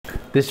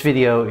This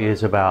video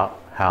is about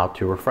how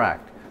to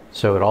refract.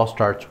 So it all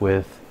starts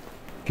with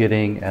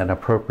getting an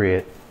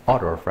appropriate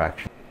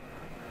autorefraction.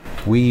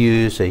 We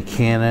use a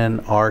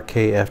Canon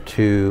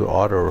RKF2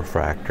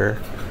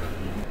 autorefractor.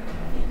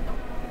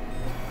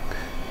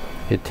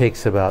 It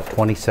takes about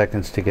 20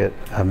 seconds to get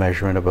a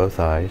measurement of both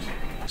eyes.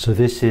 So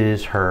this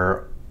is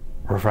her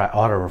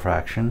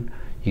autorefraction.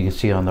 You can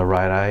see on the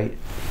right eye,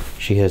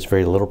 she has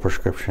very little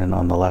prescription.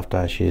 On the left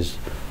eye, she's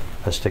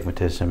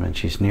astigmatism and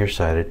she's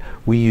nearsighted.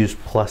 We use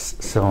plus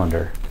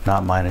cylinder,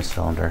 not minus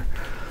cylinder.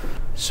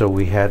 So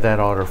we had that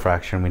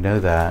autorefraction, we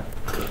know that.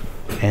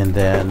 And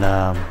then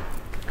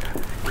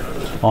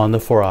on the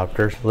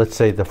phoropter, let's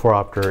say the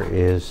phoropter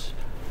is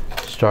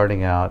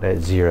starting out at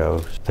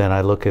 0. Then I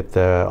look at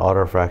the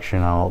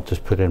autorefraction, I'll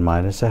just put in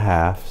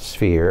 -0.5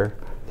 sphere.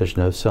 There's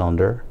no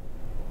cylinder.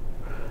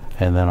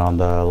 And then on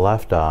the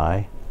left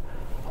eye,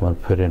 I'm going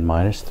to put in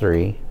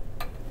 -3,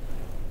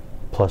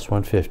 plus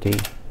 150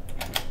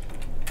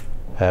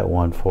 at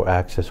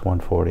axis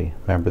 140.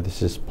 Remember,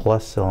 this is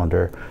plus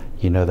cylinder.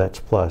 You know that's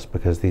plus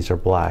because these are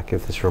black.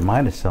 If this were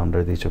minus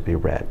cylinder, these would be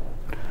red.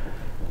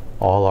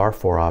 All our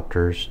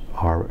phoropters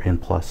are in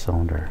plus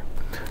cylinder.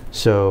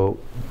 So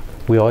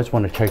we always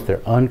want to check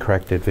their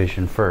uncorrected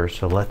vision first.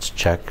 So let's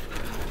check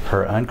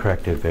her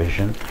uncorrected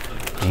vision.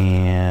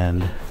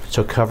 And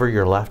so cover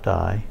your left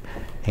eye.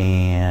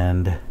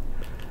 And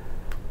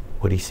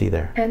what do you see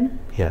there? N.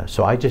 Yeah,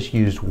 so I just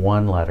used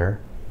one letter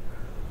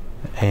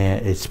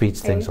and it speeds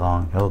things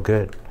along. Oh,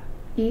 good.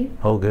 E.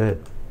 Oh,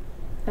 good.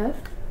 F.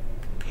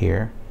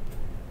 Here.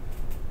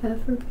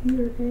 F or P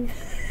or A.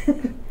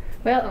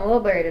 Well, I'm a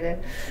little blurry today.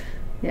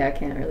 Yeah, I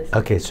can't really see.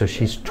 Okay, so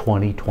she's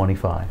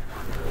 20/25.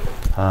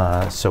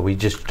 So we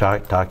just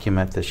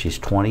document that she's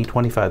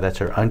 20/25. That's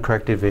her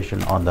uncorrected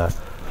vision on the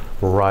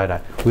right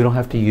eye. We don't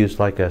have to use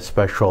like a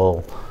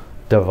special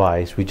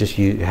device. We just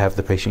have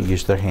the patient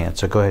use their hand.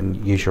 So go ahead and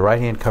use your right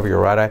hand, cover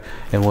your right eye,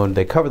 and when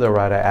they cover their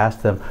right eye,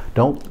 ask them,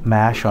 don't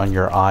mash on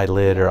your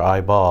eyelid or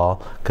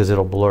eyeball because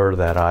it'll blur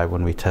that eye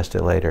when we test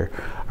it later.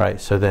 All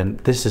right, so then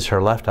this is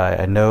her left eye.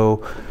 I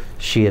know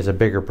she has a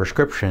bigger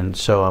prescription,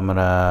 so I'm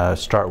gonna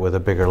start with a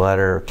bigger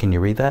letter. Can you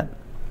read that?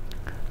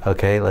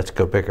 Okay, let's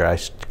go bigger. I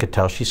could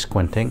tell she's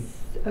squinting.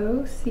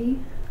 O, C.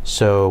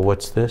 So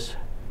what's this?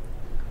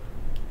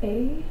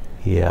 A.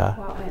 Yeah.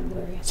 Wow, I'm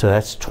blurry. So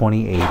that's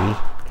 20/80.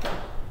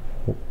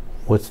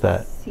 What's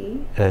that?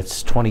 C.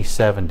 That's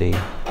 20/70.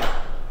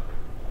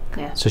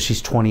 Yeah. So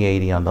she's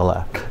 20/80 on the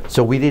left.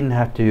 So we didn't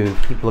have to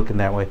keep looking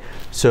that way.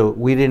 So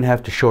we didn't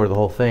have to show her the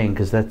whole thing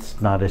because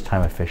that's not as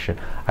time efficient.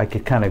 I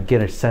could kind of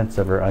get a sense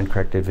of her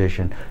uncorrected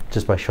vision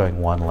just by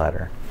showing one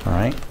letter. All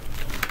right.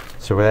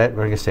 So we're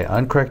going to say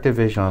uncorrected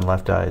vision on the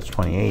left eye is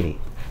 20/80.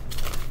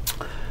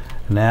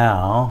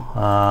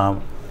 Now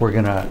we're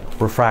going to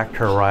refract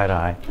her right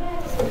eye.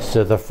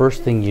 So the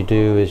first thing you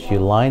do is you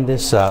line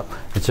this up.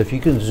 And so if you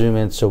can zoom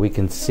in so we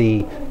can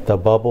see the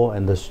bubble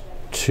and the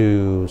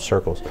two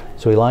circles.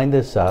 So we line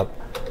this up.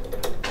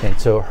 And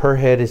so her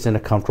head is in a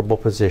comfortable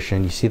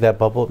position. You see that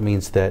bubble? It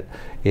means that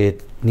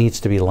it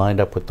needs to be lined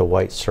up with the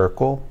white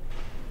circle.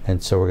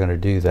 And so we're going to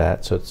do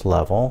that so it's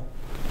level.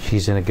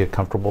 She's in a good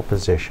comfortable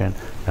position.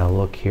 Now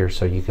look here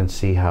so you can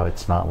see how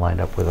it's not lined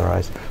up with her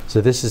eyes.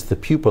 So this is the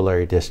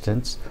pupillary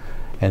distance.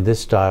 And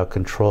this dial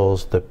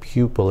controls the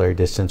pupillary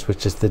distance,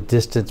 which is the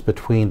distance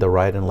between the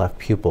right and left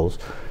pupils.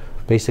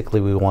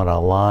 Basically, we want to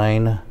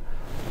align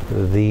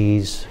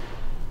these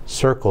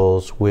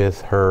circles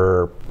with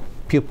her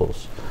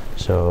pupils.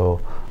 So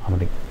I'm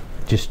going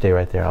to just stay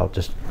right there. I'll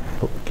just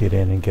get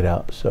in and get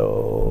out.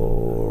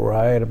 So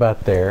right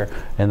about there.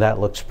 And that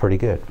looks pretty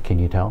good. Can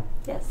you tell?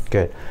 Yes.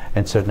 Good.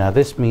 And so now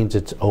this means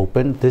it's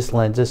open. This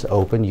lens is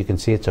open. You can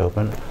see it's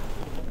open.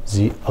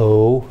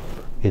 O.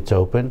 It's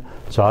open.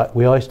 So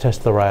we always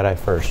test the right eye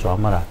first. So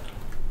I'm going to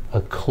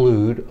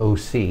occlude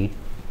OC,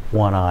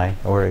 one eye,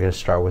 and we're going to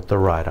start with the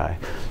right eye.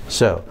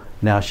 So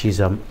now she's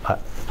her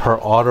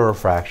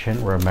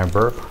autorefraction,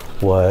 remember,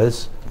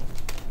 was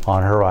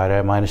on her right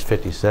eye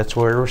 -50. So that's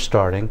where we're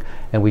starting.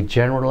 And we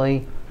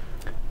generally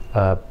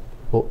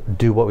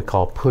do what we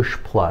call push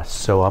plus.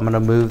 So I'm going to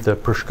move the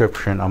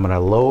prescription. I'm going to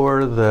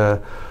lower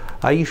the,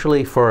 I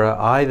usually, for an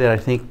eye that I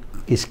think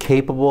is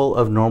capable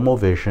of normal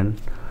vision,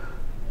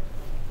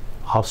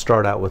 I'll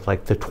start out with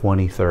like the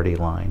 20/30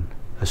 line.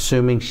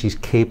 Assuming she's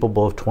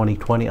capable of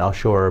 20/20, I'll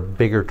show her a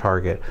bigger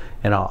target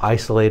and I'll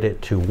isolate it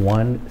to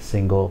one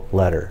single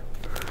letter.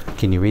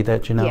 Can you read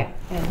that, Janelle?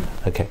 Yeah.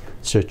 Okay,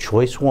 so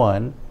choice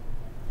 1,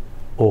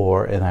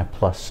 or, and I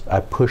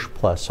push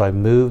plus, so I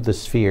move the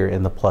sphere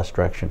in the plus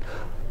direction.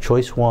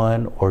 Choice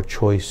 1 or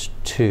choice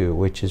 2,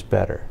 which is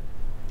better?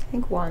 I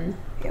think 1.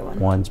 Yeah, 1.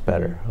 One's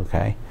better,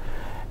 okay.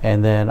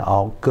 And then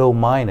I'll go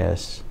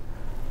minus,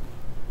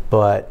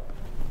 but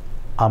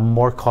I'm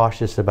more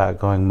cautious about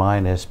going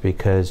minus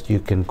because you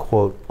can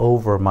quote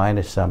over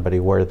minus somebody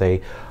where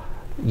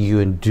you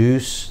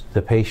induce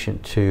the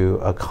patient to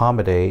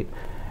accommodate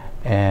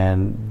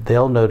and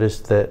they'll notice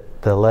that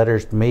the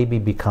letters maybe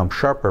become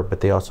sharper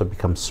but they also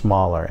become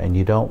smaller and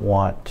you don't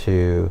want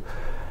to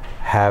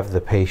have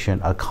the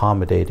patient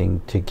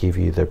accommodating to give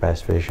you their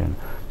best vision.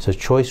 So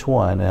choice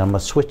 1, and I'm going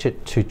to switch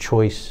it to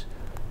choice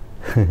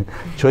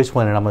choice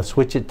 1, and I'm going to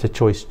switch it to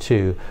choice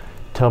 2.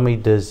 Tell me,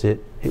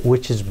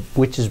 which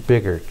is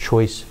bigger,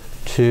 choice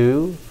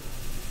 2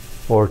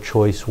 or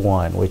choice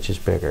 1? Which is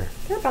bigger?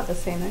 They're about the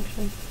same,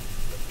 actually.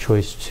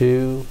 Choice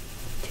 2.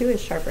 2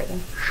 is sharper, though.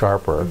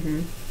 Sharper.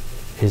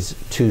 Is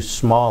 2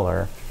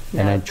 smaller,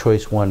 and then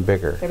choice 1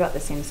 bigger? They're about the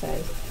same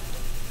size.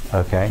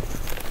 Okay,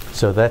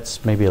 so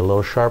that's maybe a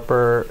little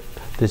sharper.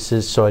 This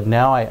is, so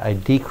now I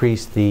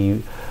decrease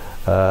the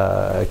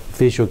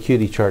visual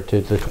acuity chart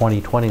to the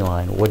 20/20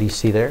 line. What do you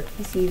see there?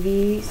 I see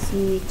V,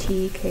 C,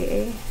 T,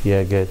 K, A.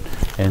 Yeah, good.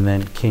 And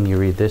then can you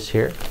read this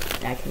here?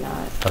 I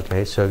cannot.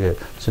 Okay, so good.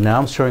 So now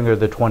I'm showing her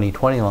the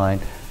 20/20 line.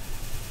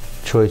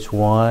 Choice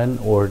 1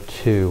 or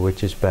 2,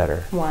 which is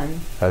better? 1.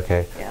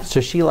 Okay, Yeah.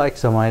 so she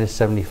likes a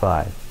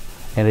 -75,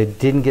 and it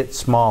didn't get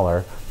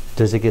smaller.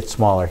 Does it get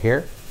smaller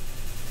here?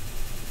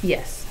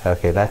 Yes.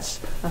 Okay, that's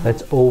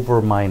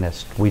over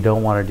minus. We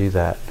don't want to do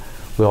that.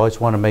 We always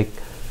want to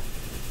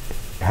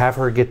have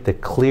her get the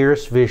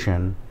clearest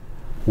vision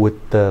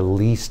with the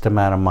least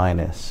amount of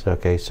minus.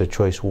 Okay, so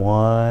choice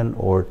 1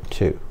 or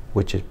 2,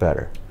 which is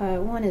better?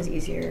 1 is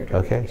easier to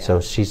Okay, read, yeah. so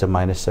she's a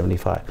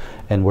 -75,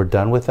 and we're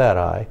done with that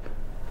eye.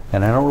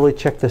 And I don't really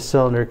check the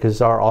cylinder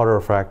because our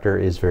autorefractor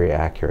is very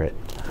accurate.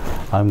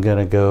 I'm going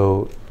to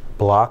go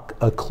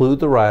occlude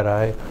the right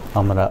eye.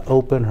 I'm going to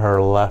open her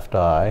left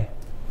eye.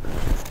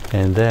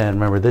 And then,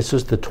 remember, this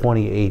is the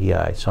 20/80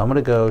 eye. So I'm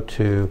going to go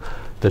to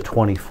the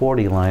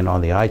 20/40 line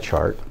on the eye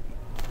chart.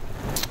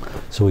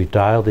 So we've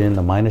dialed in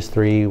the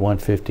 -3,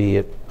 150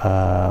 at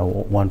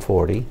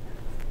 140.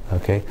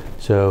 Okay,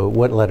 so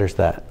what letter's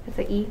that? It's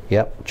an E.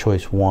 Yep,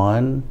 choice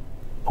 1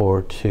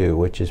 or 2,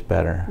 which is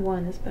better?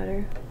 1 is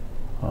better.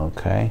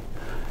 Okay,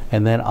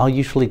 and then I'll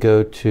usually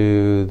go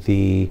to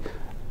the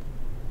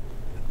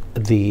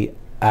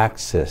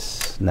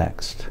axis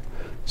next.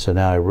 So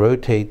now I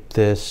rotate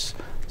this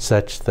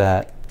such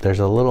that there's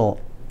a little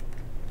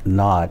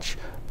notch,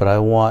 but I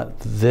want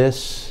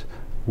this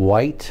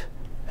white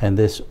and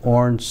this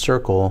orange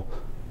circle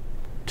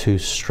to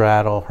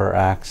straddle her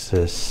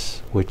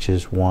axis, which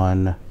is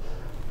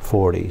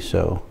 140.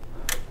 So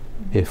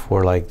if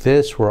we're like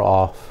this, we're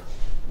off.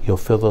 You'll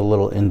feel the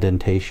little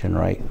indentation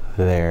right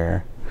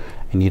there.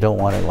 And you don't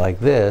want it like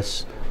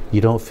this.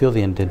 You don't feel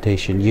the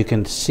indentation. You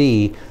can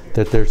see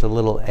that there's a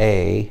little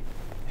A,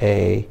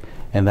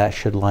 and that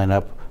should line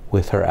up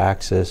with her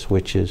axis,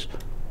 which is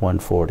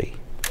 140.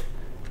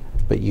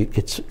 But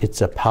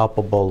it's a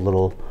palpable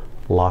little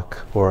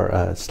lock or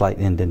a slight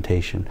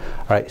indentation.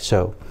 All right,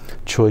 so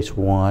choice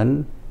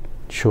 1,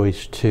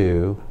 choice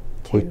 2,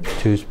 which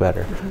 2's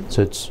better.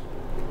 So it's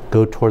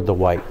go toward the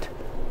white.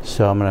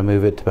 So I'm going to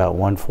move it to about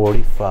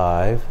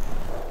 145.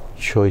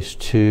 Choice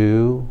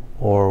 2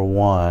 or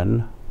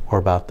 1 or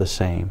about the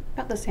same?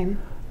 About the same.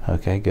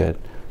 Okay, good.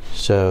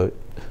 So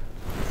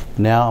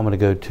now I'm going to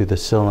go to the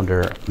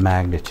cylinder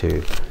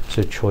magnitude.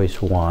 So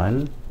choice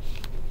 1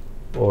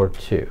 or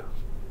 2?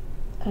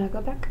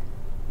 Go back.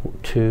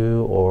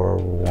 2 or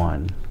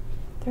 1?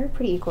 They're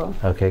pretty equal.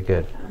 Okay,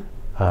 good.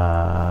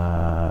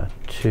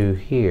 2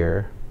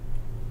 here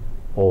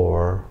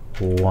or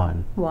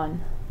 1?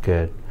 1.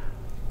 Good.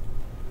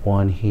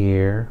 1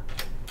 here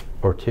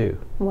or 2?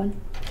 1.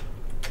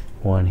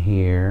 1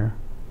 here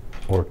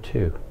or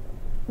 2?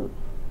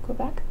 Go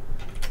back.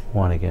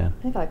 1 again.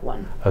 I think I like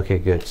 1. Okay,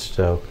 good.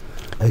 So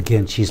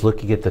again, she's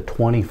looking at the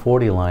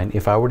 20/40 line.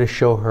 If I were to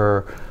show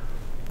her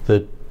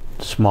the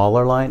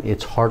smaller line,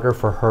 it's harder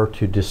for her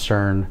to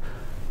discern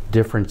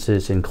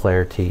differences in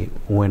clarity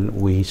when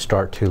we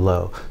start too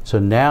low. So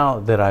now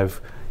that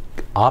I've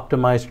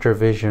optimized her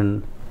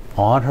vision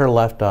on her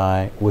left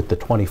eye with the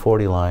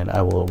 20/40 line,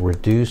 I will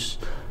reduce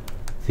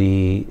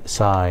the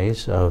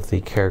size of the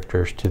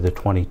characters to the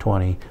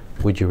 20/20.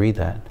 Would you read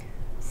that?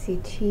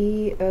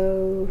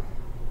 CTO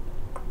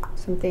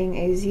something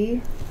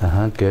AZ.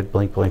 Good.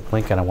 Blink, blink,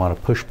 blink. And I want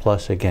to push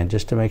plus again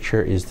just to make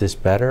sure, is this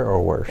better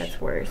or worse? That's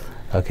worse.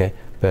 Okay.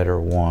 Better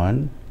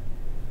 1,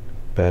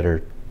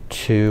 better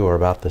 2, or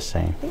about the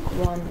same? I think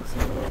 1 is a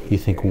little easier. You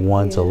think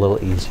 1's a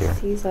little easier?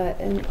 Sees that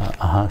and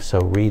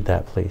So read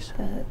that, please.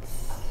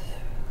 that's,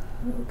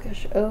 oh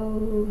gosh,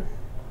 O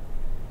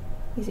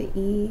is it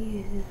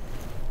E?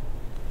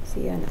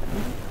 C N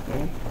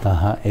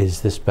O.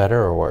 Is this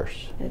better or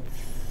worse?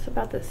 It's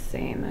about the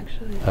same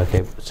actually.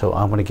 Okay, so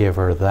I'm going to give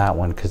her that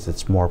one because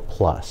it's more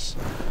plus.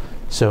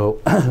 So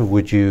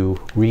would you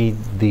read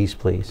these,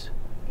 please?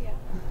 Yeah.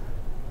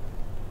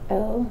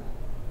 L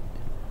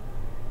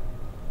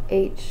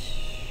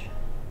H,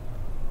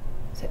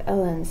 is it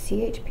L N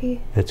C H P?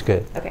 That's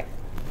good. Okay.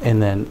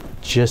 And then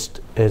just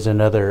as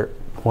another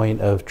point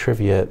of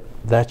trivia,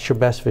 that's your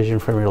best vision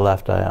from your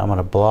left eye. I'm going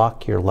to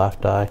block your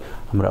left eye.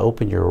 I'm going to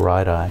open your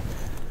right eye.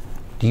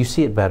 Do you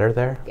see it better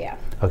there? Yeah.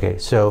 Okay,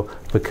 so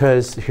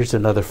because, here's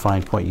another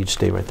fine point, you'd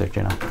stay right there,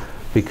 Jenna.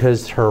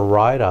 Because her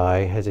right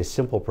eye has a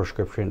simple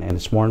prescription and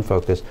it's more in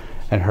focus,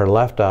 and her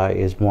left eye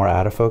is more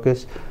out of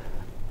focus,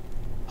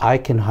 I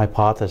can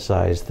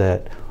hypothesize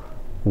that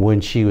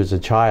when she was a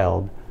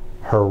child,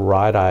 her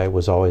right eye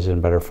was always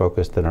in better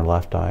focus than her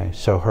left eye.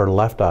 So her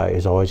left eye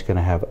is always going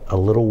to have a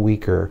little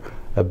weaker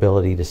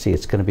ability to see.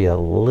 It's going to be a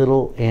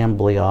little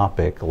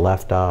amblyopic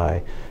left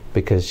eye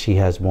because she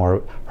has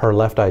more, her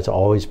left eye's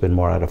always been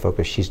more out of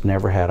focus. She's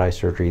never had eye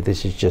surgery.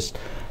 This is just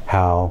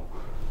how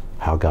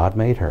God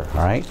made her,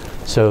 all right?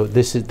 So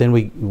this is, then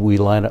we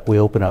line up, we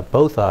open up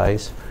both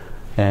eyes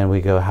and we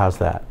go, how's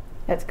that?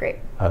 That's great.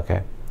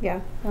 Okay. Yeah,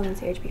 I'm in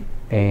CHP.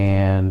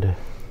 And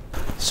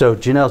so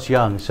Janelle's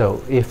young,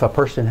 so if a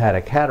person had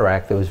a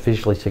cataract that was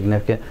visually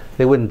significant,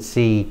 they wouldn't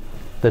see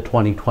the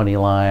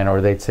 20/20 line, or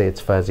they'd say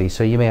it's fuzzy.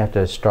 So you may have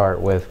to start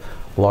with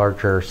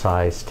larger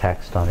size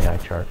text on the eye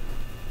chart.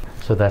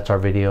 So that's our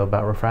video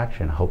about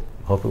refraction. Hope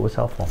it was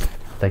helpful.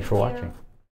 Thanks for watching.